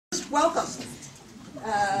Welcome.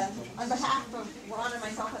 On behalf of Ron and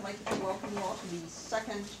myself, I'd like to welcome you all to the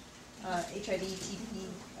second HIV-TB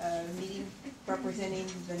meeting representing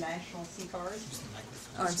the national CFARs.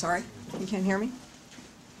 Oh, I'm sorry. You can't hear me?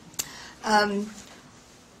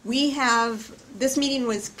 This meeting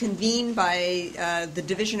was convened by the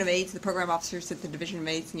Division of AIDS, the program officers at the Division of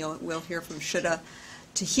AIDS, and we'll hear from Shuda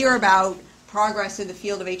to hear about progress in the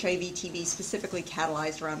field of HIV-TB, specifically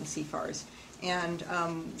catalyzed around the CFARs. And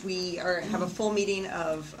we have a full meeting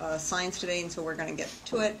of science today, and so we're going to get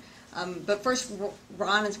to it. But first,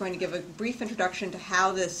 Ron is going to give a brief introduction to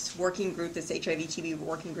how this working group, this HIV-TB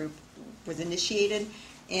working group, was initiated,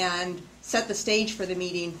 and set the stage for the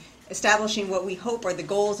meeting, establishing what we hope are the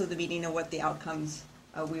goals of the meeting and what the outcomes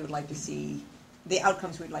we would like to see, we'd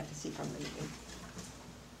like to see from the meeting.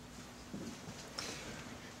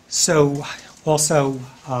 So also,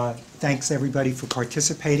 thanks everybody for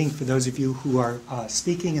participating, for those of you who are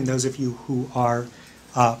speaking and those of you who are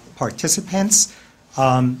participants.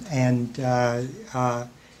 I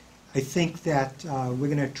think that we're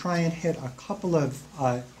going to try and hit a couple of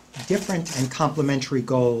different and complementary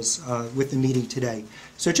goals with the meeting today.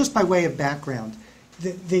 So just by way of background,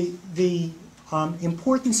 the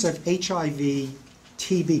importance of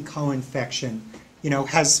HIV-TB co-infection,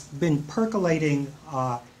 has been percolating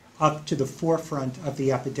up to the forefront of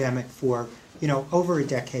the epidemic for, over a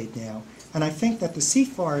decade now. And I think that the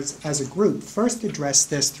CFARs as a group first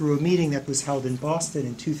addressed this through a meeting that was held in Boston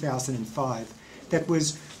in 2005 that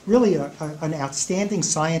was really an outstanding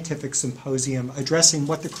scientific symposium addressing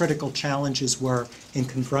what the critical challenges were in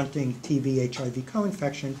confronting TB-HIV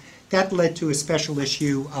co-infection. That led to a special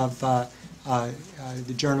issue of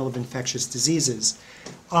the Journal of Infectious Diseases.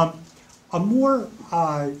 A more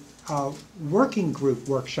working group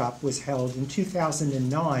workshop was held in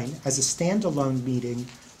 2009 as a standalone meeting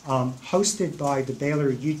hosted by the Baylor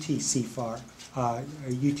UT CFAR,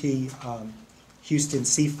 UT Houston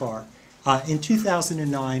CFAR, in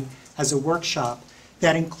 2009 as a workshop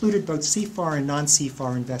that included both CFAR and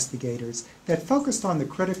non-CFAR investigators that focused on the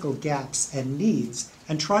critical gaps and needs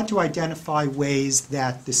and tried to identify ways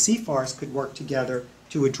that the CFARs could work together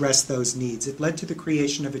to address those needs. It led to the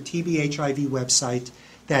creation of a TB-HIV website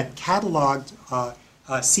that cataloged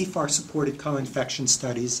CFAR-supported co-infection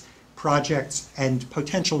studies, projects, and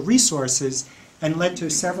potential resources, and led to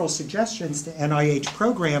several suggestions to NIH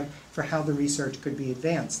program for how the research could be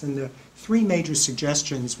advanced. And the three major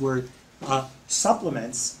suggestions were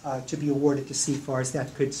supplements to be awarded to CFARs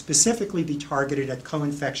that could specifically be targeted at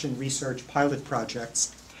co-infection research pilot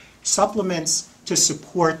projects, supplements to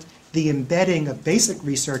support the embedding of basic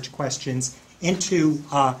research questions into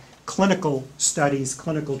clinical studies,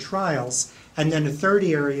 clinical trials, and then a third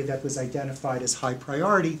area that was identified as high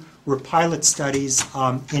priority were pilot studies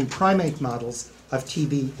in primate models of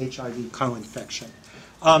TB-HIV co-infection.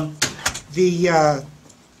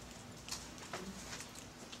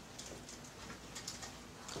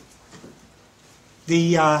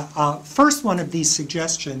 The first one of these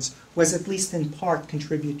suggestions was at least in part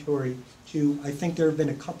contributory to, I think there have been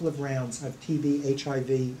a couple of rounds of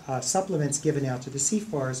TB-HIV supplements given out to the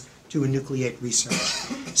CFARs to enucleate research.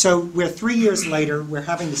 So we're 3 years later, we're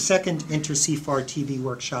having the second inter-CFAR TB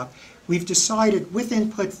workshop. We've decided, with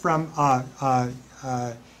input from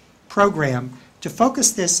program, to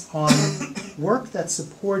focus this on work that's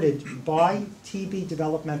supported by TB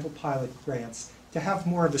developmental pilot grants, to have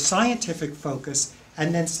more of a scientific focus,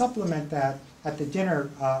 and then supplement that at the dinner,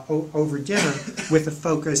 over dinner, with a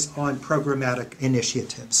focus on programmatic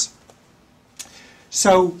initiatives.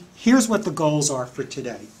 So here's what the goals are for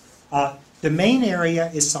today. The main area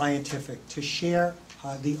is scientific, to share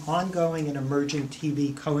the ongoing and emerging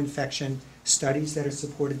TB co-infection studies that are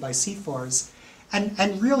supported by CFARs.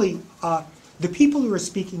 And really, the people who are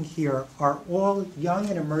speaking here are all young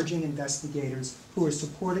and emerging investigators who are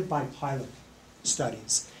supported by pilot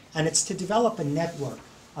studies. And it's to develop a network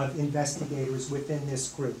of investigators within this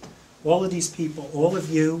group. All of these people, all of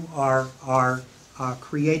you are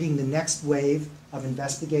creating the next wave of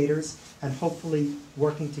investigators, and hopefully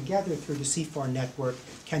working together through the CFAR network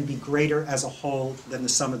can be greater as a whole than the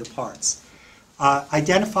sum of the parts.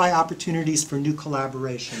 Identify opportunities for new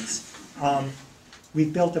collaborations.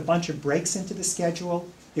 We've built a bunch of breaks into the schedule.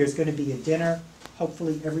 There's going to be a dinner.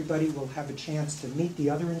 Hopefully everybody will have a chance to meet the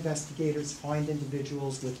other investigators, find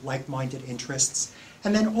individuals with like-minded interests,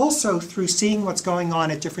 and then also through seeing what's going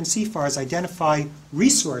on at different CFARs, identify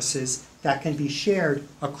resources that can be shared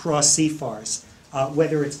across CFARs,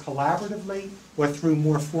 whether it's collaboratively or through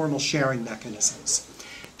more formal sharing mechanisms.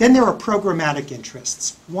 Then there are programmatic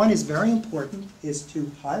interests. One is very important, is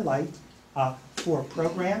to highlight for a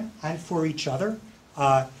program and for each other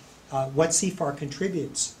what CFAR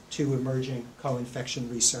contributes to emerging co-infection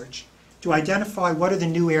research, to identify what are the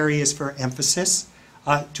new areas for emphasis,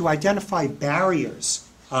 to identify barriers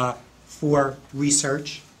for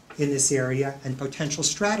research in this area and potential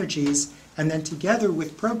strategies, and then together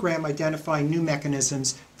with program identifying new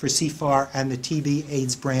mechanisms for CFAR and the TB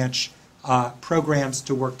AIDS branch programs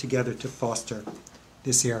to work together to foster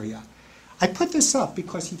this area. I put this up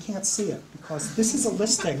because you can't see it, because this is a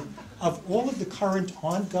listing of all of the current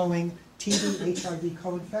ongoing TB HIV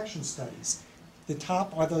co-infection studies. The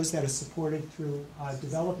top are those that are supported through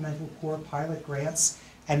developmental core pilot grants,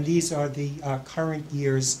 and these are the current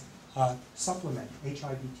year's supplement,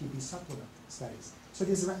 HIV-TB supplement studies. So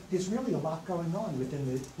there's really a lot going on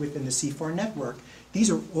within the CFAR network. These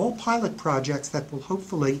are all pilot projects that will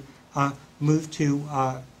hopefully move to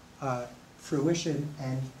fruition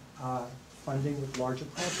and funding with larger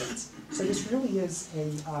projects. So this really is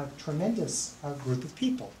a tremendous group of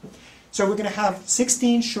people. So we're going to have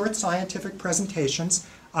 16 short scientific presentations,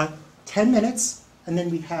 10 minutes, and then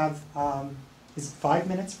we have is it 5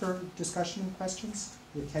 minutes for discussion and questions?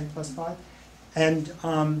 We have 10 plus 5.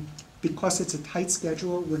 And because it's a tight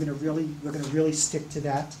schedule, we're going to really stick to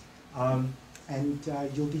that. And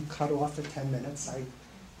you'll be cut off at 10 minutes.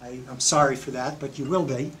 I'm sorry for that, but you will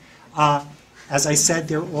be. As I said,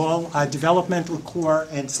 they're all developmental core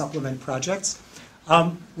and supplement projects.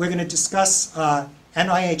 We're going to discuss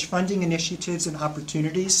NIH funding initiatives and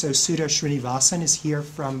opportunities. So Sudha Srinivasan is here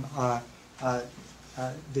from the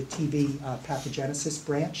TB pathogenesis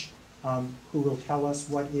branch, who will tell us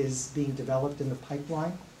what is being developed in the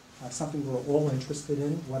pipeline, something we're all interested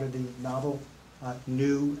in. What are the novel,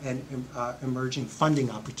 new, and emerging funding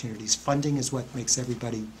opportunities? Funding is what makes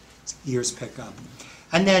everybody's ears pick up.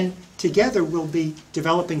 And then together we'll be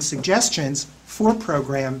developing suggestions for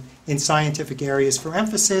program in scientific areas for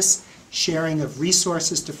emphasis, sharing of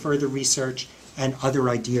resources to further research, and other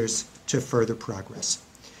ideas to further progress.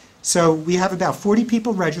 So we have about 40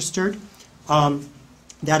 people registered.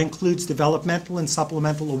 That includes developmental and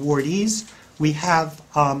supplemental awardees. We have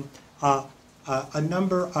a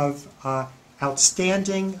number of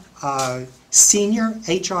outstanding senior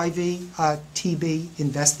HIV TB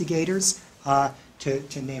investigators.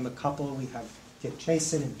 To name a couple, we have Dick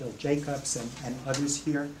Chasen and Bill Jacobs and others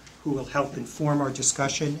here who will help inform our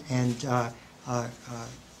discussion and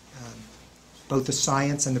both the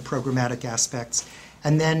science and the programmatic aspects.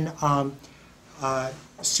 And then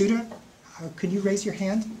Sudha, could you raise your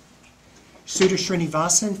hand? Sudha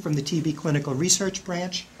Srinivasan from the TB Clinical Research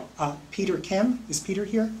Branch. Peter Kim, is Peter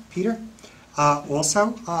here? Peter?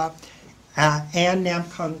 Also. Ann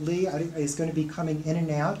Namkung Lee is going to be coming in and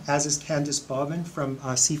out, as is Candace Bowman from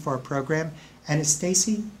CFAR program, and is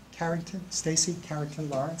Stacy Carrington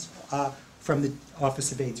Lawrence from the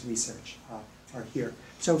Office of AIDS Research are here.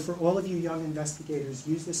 So for all of you young investigators,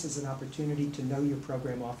 use this as an opportunity to know your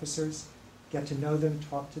program officers, get to know them,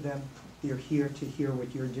 talk to them. They're here to hear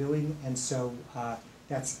what you're doing, and so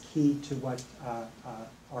that's key to what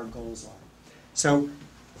our goals are. So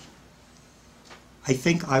I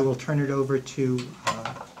think I will turn it over to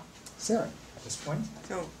Sarah at this point.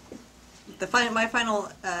 So my final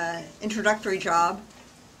introductory job,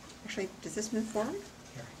 actually, does this move forward?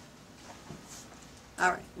 Here.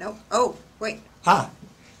 All right, no, oh, wait.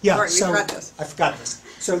 Yeah, Sorry, so we forgot this. I forgot this.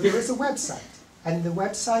 So there is a website, and the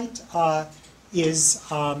website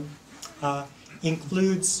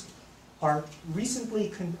includes our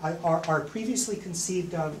previously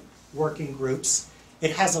conceived of working groups.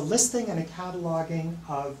 It has a listing and a cataloging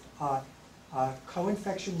of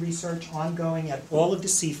co-infection research ongoing at all of the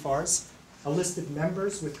CFARs, a list of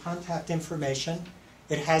members with contact information.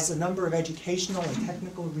 It has a number of educational and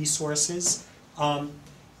technical resources,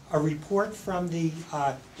 a report from the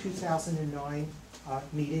 2009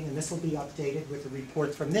 meeting, and this will be updated with a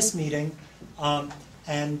report from this meeting,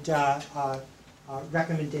 and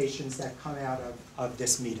recommendations that come out of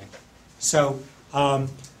this meeting. So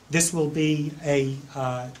this will be a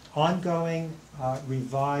ongoing,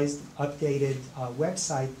 revised, updated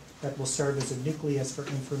website that will serve as a nucleus for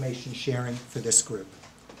information sharing for this group.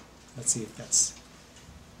 Let's see if that's...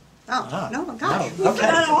 No, gosh. No.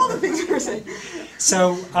 Okay. All the things we were saying.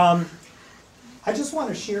 So I just want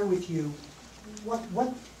to share with you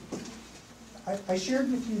what I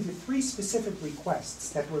shared with you the 3 specific requests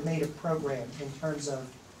that were made of program in terms of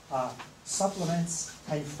supplements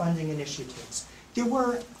and funding initiatives. There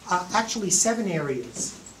were actually 7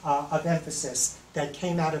 areas of emphasis that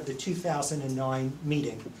came out of the 2009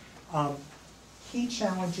 meeting. Key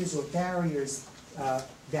challenges or barriers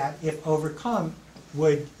that, if overcome,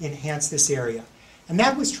 would enhance this area. And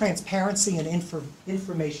that was transparency and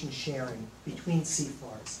information sharing between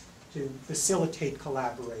CFARs. to facilitate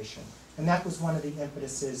collaboration. And that was one of the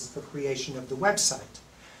impetuses for creation of the website.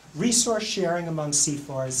 Resource sharing among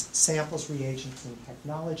CFARs, samples, reagents, and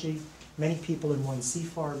technology. Many people in one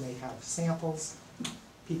CFAR may have samples.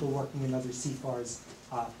 People working in other CFARs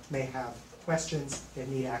may have questions and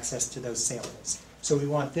need access to those samples. So we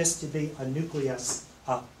want this to be a nucleus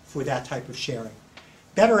for that type of sharing.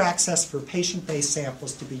 Better access for patient-based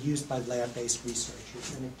samples to be used by lab-based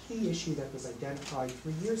researchers. And a key issue that was identified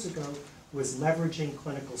 3 years ago was leveraging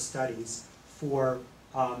clinical studies for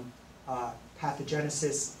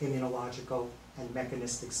pathogenesis, immunological, and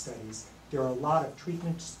mechanistic studies. There are a lot of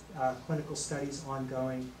treatment clinical studies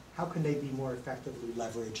ongoing. How can they be more effectively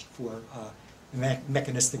leveraged for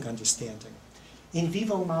mechanistic understanding? In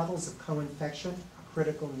vivo models of co-infection, a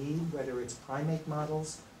critical need, whether it's primate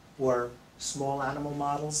models or small animal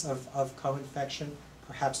models of co-infection,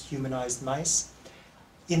 perhaps humanized mice.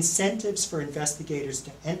 Incentives for investigators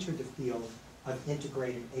to enter the field of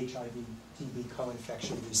integrated HIV-TB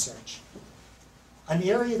co-infection research. An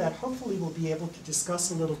area that hopefully we'll be able to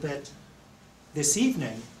discuss a little bit this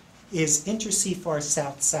evening is inter-CFAR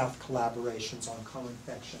South-South collaborations on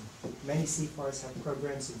co-infection. Many CFARs have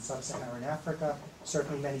programs in sub-Saharan Africa.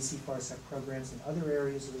 Certainly many CFARs have programs in other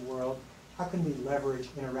areas of the world. How can we leverage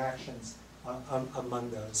interactions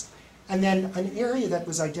among those? And then an area that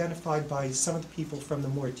was identified by some of the people from the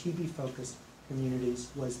more TB-focused communities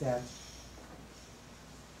was that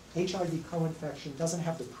HIV co-infection doesn't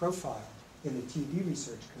have the profile in the TB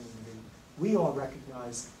research community. We all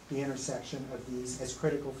recognize the intersection of these as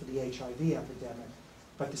critical for the HIV epidemic,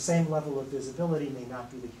 but the same level of visibility may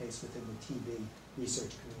not be the case within the TB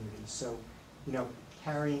research community. So,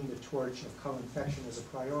 carrying the torch of co-infection as a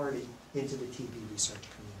priority into the TB research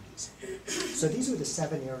communities. So these are the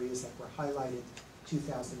 7 areas that were highlighted in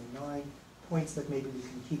 2009, points that maybe we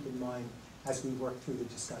can keep in mind as we work through the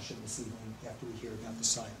discussion this evening after we hear about the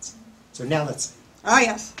science. So now let's... Ah,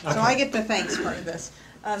 yes. Okay. So I get the thanks part of this.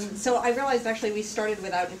 So I realized actually we started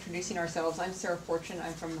without introducing ourselves. I'm Sarah Fortune.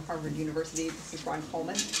 I'm from Harvard University. This is Ron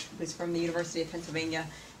Collman, who's from the University of Pennsylvania.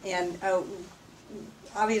 And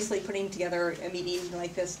obviously putting together a meeting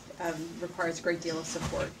like this requires a great deal of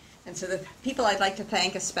support. And so the people I'd like to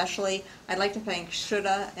thank especially, I'd like to thank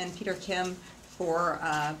Shuda and Peter Kim for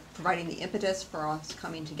providing the impetus for us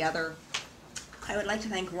coming together. I would like to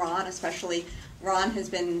thank Ron especially. Ron has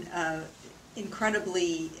been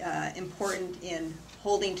incredibly important in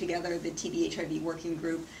holding together the TB-HIV working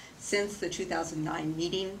group since the 2009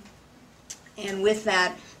 meeting. And with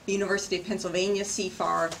that, the University of Pennsylvania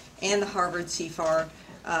CFAR and the Harvard CFAR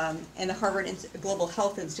and the Harvard Global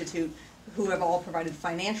Health Institute, who have all provided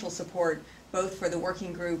financial support both for the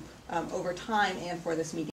working group over time and for this meeting.